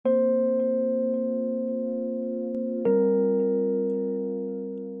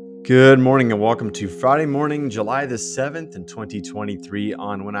Good morning and welcome to Friday morning, July the 7th in 2023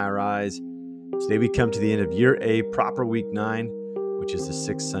 on When I Rise. Today we come to the end of Year A, proper week 9, which is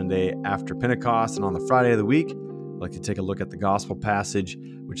the 6th Sunday after Pentecost. And on the Friday of the week, I'd like to take a look at the gospel passage,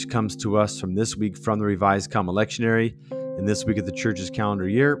 which comes to us from this week from the Revised Common Lectionary in this week of the church's calendar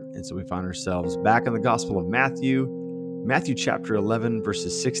year. And so we find ourselves back in the Gospel of Matthew chapter 11,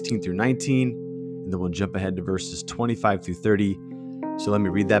 verses 16 through 19, and then we'll jump ahead to verses 25 through 30. So let me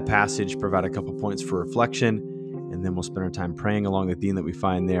read that passage, provide a couple points for reflection, and then we'll spend our time praying along the theme that we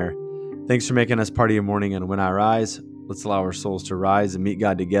find there. Thanks for making us part of your morning, and When I Rise, let's allow our souls to rise and meet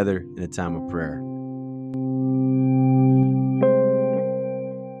God together in a time of prayer.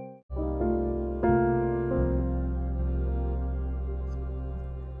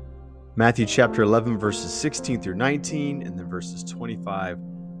 Matthew chapter 11, verses 16 through 19, and then verses 25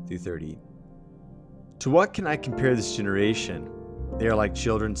 through 30. To what can I compare this generation? They are like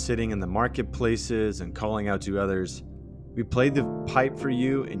children sitting in the marketplaces and calling out to others. We played the pipe for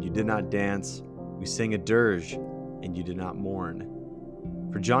you, and you did not dance. We sang a dirge, and you did not mourn.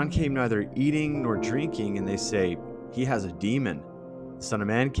 For John came neither eating nor drinking, and they say, he has a demon. The Son of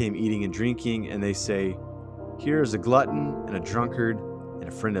Man came eating and drinking, and they say, here is a glutton and a drunkard and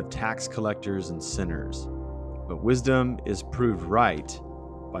a friend of tax collectors and sinners. But wisdom is proved right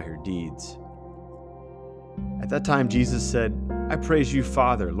by her deeds. At that time, Jesus said, I praise you,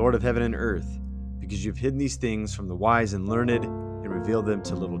 Father, Lord of heaven and earth, because you've hidden these things from the wise and learned and revealed them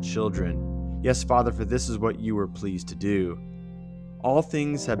to little children. Yes, Father, for this is what you were pleased to do. All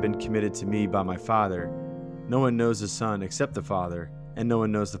things have been committed to me by my Father. No one knows the Son except the Father, and no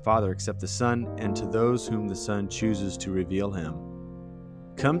one knows the Father except the Son, and to those whom the Son chooses to reveal him.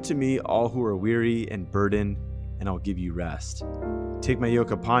 Come to me, all who are weary and burdened, and I'll give you rest. Take my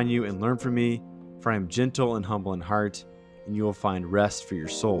yoke upon you and learn from me, for I am gentle and humble in heart, and you will find rest for your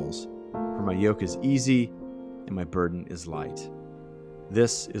souls. For my yoke is easy, and my burden is light.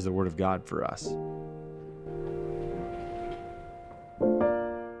 This is the word of God for us.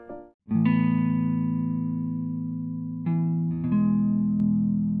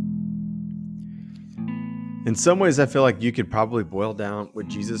 In some ways, I feel like you could probably boil down what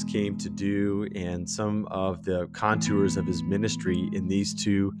Jesus came to do and some of the contours of his ministry in these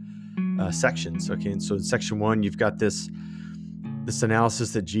two sections. Okay, and so in section 1, you've got this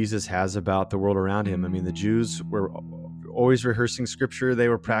analysis that Jesus has about the world around him. I mean, the Jews were always rehearsing scripture. They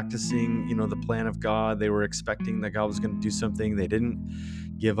were practicing, the plan of God. They were expecting that God was going to do something. They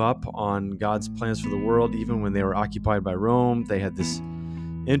didn't give up on God's plans for the world, even when they were occupied by Rome. They had this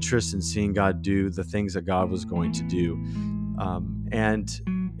interest in seeing God do the things that God was going to do. And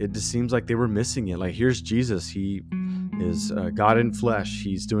it just seems like they were missing it. Like, here's Jesus. He is God in flesh.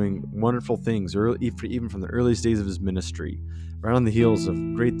 He's doing wonderful things, even from the earliest days of his ministry, right on the heels of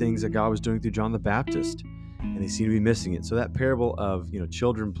great things that God was doing through John the Baptist. And they seem to be missing it. So that parable of,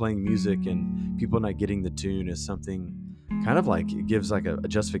 children playing music and people not getting the tune is something kind of like, it gives like a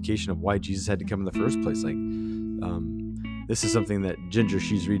justification of why Jesus had to come in the first place. Like, this is something that Ginger,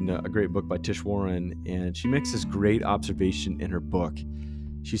 she's reading a great book by Tish Warren, and she makes this great observation in her book.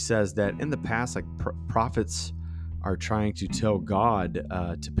 She says that in the past, like prophets are trying to tell God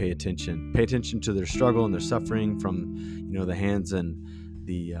to pay attention to their struggle and their suffering from, the hands and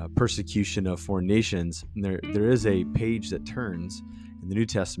the persecution of foreign nations. And there is a page that turns in the New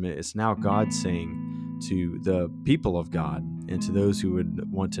Testament. It's now God saying to the people of God and to those who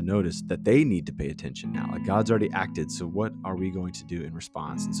would want to notice that they need to pay attention now. Like, God's already acted, so what are we going to do in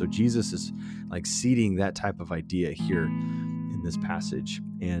response? And so Jesus is like seeding that type of idea here in this passage.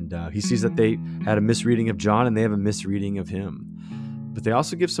 And he sees that they had a misreading of John and they have a misreading of him. But they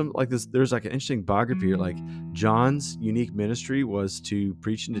also give some, like this, there's like an interesting biography here. Like, John's unique ministry was to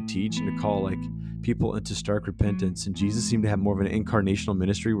preach and to teach and to call like people into stark repentance. And Jesus seemed to have more of an incarnational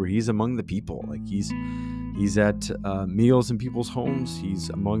ministry where he's among the people. Like he's at meals in people's homes. He's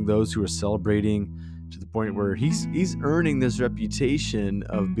among those who are celebrating, to the point where he's earning this reputation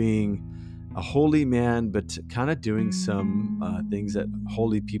of being a holy man, but kind of doing some things that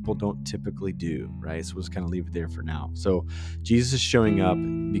holy people don't typically do, right? So we'll just kind of leave it there for now. So Jesus is showing up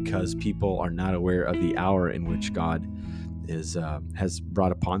because people are not aware of the hour in which God has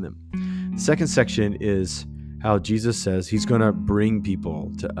brought upon them. The second section is how Jesus says he's going to bring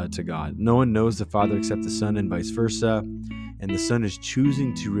people to God. No one knows the Father except the Son, and vice versa. And the Son is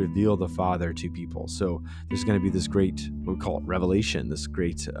choosing to reveal the Father to people. So there's going to be this great, we call it revelation, this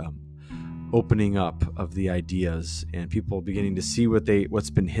great opening up of the ideas and people beginning to see what's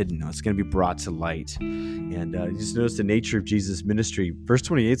been hidden. It's going to be brought to light. And you just notice the nature of Jesus' ministry. Verse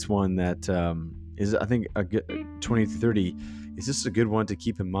 28 is one that is, I think, a good 20 to 30 is this a good one to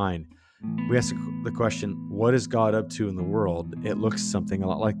keep in mind? We ask the question, what is God up to in the world? It looks something a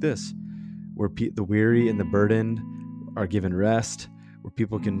lot like this, where the weary and the burdened are given rest, where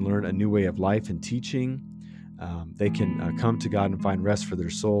people can learn a new way of life and teaching. They can come to God and find rest for their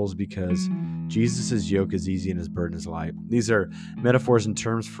souls because Jesus' yoke is easy and his burden is light. These are metaphors and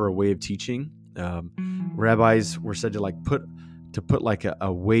terms for a way of teaching. Rabbis were said to put like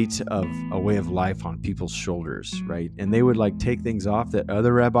a weight of a way of life on people's shoulders, right? And they would like take things off that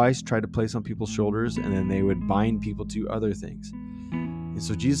other rabbis tried to place on people's shoulders, and then they would bind people to other things. And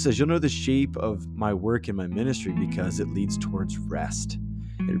so Jesus says, you'll know the shape of my work and my ministry because it leads towards rest.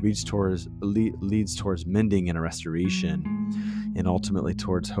 It leads towards mending and a restoration, and ultimately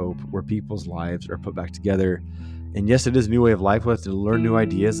towards hope, where people's lives are put back together. And yes, it is a new way of life. We have to learn new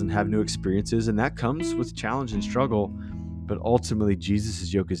ideas and have new experiences, and that comes with challenge and struggle. But ultimately,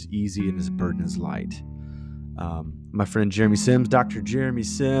 Jesus' yoke is easy and his burden is light. My friend Jeremy Sims, Dr. Jeremy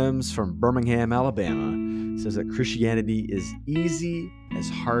Sims from Birmingham, Alabama, says that Christianity is easy as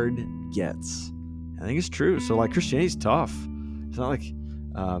hard gets. I think it's true. So like Christianity's tough. It's not like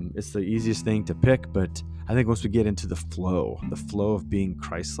it's the easiest thing to pick, but I think once we get into the flow of being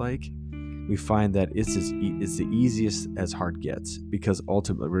Christ-like, we find that it's the easiest as hard gets, because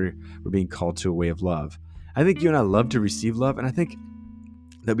ultimately we're being called to a way of love. I think you and I love to receive love, and I think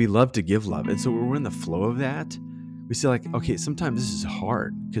that we love to give love. And so when we're in the flow of that, we say like, okay, sometimes this is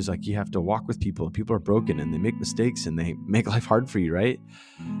hard because like you have to walk with people and people are broken and they make mistakes and they make life hard for you, right?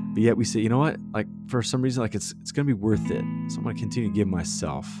 But yet we say, you know what? Like for some reason, like it's going to be worth it. So I'm going to continue to give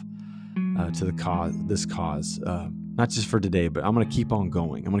myself to this cause, not just for today, but I'm going to keep on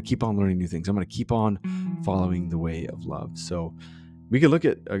going. I'm going to keep on learning new things. I'm going to keep on following the way of love. So we could look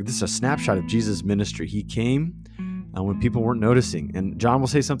at this is a snapshot of Jesus' ministry. He came when people weren't noticing. And John will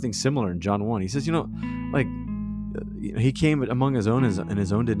say something similar in John 1. He says, he came among his own, and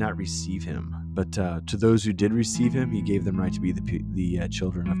his own did not receive him. But to those who did receive him, he gave them right to be the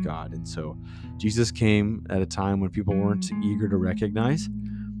children of God. And so Jesus came at a time when people weren't eager to recognize.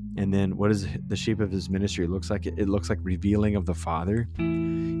 And then what is the shape of his ministry? It looks like revealing of the Father.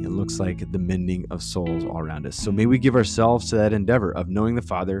 It looks like the mending of souls all around us. So may we give ourselves to that endeavor of knowing the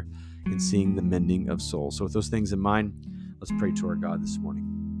Father and seeing the mending of souls. So with those things in mind, let's pray to our God this morning.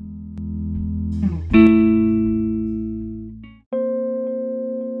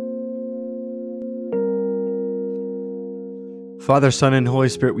 Father, Son, and Holy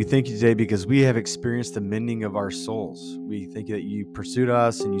Spirit, we thank you today because we have experienced the mending of our souls. We thank you that you pursued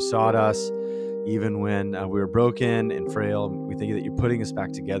us and you sought us even when we were broken and frail. We thank you that you're putting us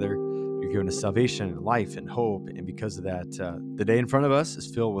back together. You're giving us salvation and life and hope. And because of that, the day in front of us is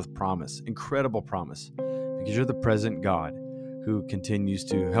filled with promise, incredible promise, because you're the present God who continues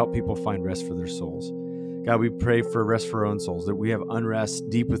to help people find rest for their souls. God, we pray for rest for our own souls, that we have unrest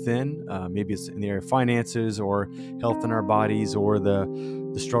deep within. Maybe it's in the area of finances or health in our bodies or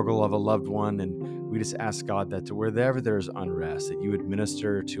the struggle of a loved one. And we just ask, God, that wherever there's unrest, that you would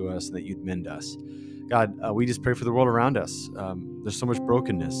minister to us and that you'd mend us. God, we just pray for the world around us. There's so much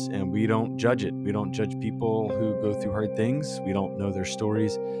brokenness, and we don't judge it. We don't judge people who go through hard things. We don't know their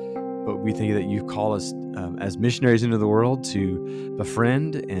stories. But we think that you call us as missionaries into the world to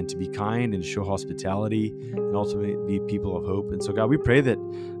befriend and to be kind and show hospitality and ultimately be people of hope. And so, God, we pray that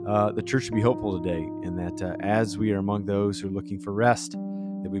the church would be hopeful today, and that as we are among those who are looking for rest,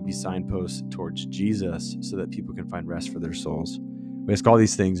 that we be signposts towards Jesus so that people can find rest for their souls. We ask all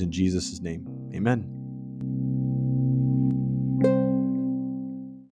these things in Jesus' name. Amen.